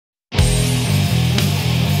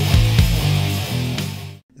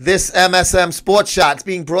This MSM Sports Shot's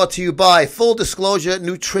being brought to you by Full Disclosure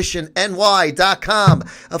NutritionNY.com.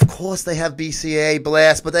 Of course, they have BCAA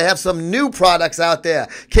Blast, but they have some new products out there.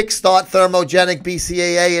 Kickstart Thermogenic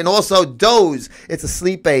BCAA and also Doze. It's a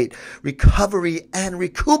sleep aid. Recovery and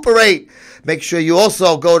recuperate. Make sure you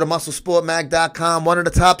also go to MuscleSportMag.com. One of the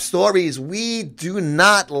top stories, we do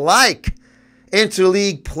not like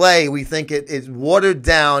Interleague play. We think it is watered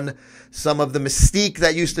down some of the mystique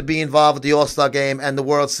that used to be involved with the All-Star Game and the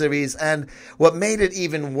World Series. And what made it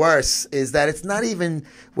even worse is that it's not even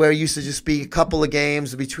where it used to just be a couple of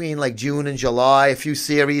games between like June and July, a few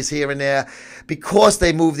series here and there. Because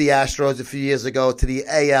they moved the Astros a few years ago to the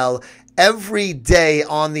AL, every day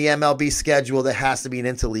on the MLB schedule, there has to be an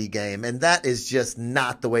interleague game. And that is just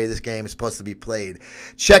not the way this game is supposed to be played.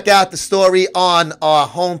 Check out the story on our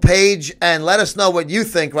homepage and let us know what you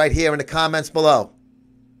think right here in the comments below.